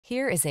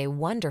Here is a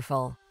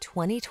wonderful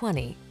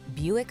 2020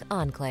 Buick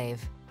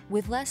Enclave.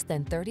 With less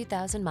than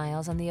 30,000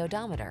 miles on the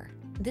odometer,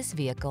 this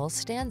vehicle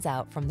stands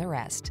out from the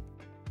rest.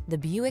 The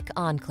Buick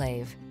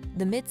Enclave,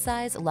 the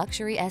midsize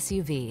luxury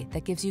SUV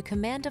that gives you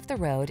command of the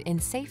road in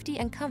safety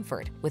and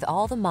comfort with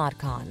all the mod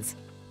cons.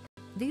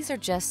 These are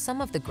just some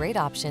of the great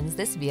options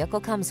this vehicle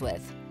comes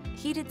with: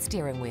 heated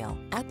steering wheel,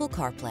 Apple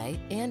CarPlay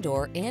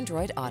and/or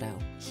Android Auto,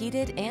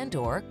 heated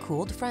and/or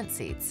cooled front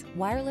seats,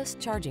 wireless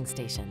charging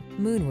station,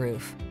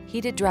 moonroof,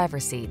 heated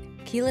driver's seat,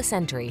 keyless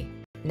entry,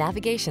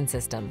 navigation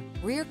system,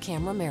 rear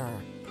camera mirror,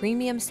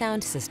 premium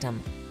sound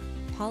system.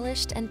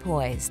 Polished and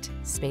poised,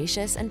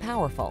 spacious and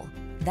powerful.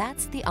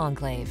 That's the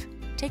Enclave.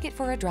 Take it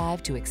for a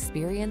drive to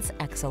experience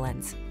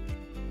excellence.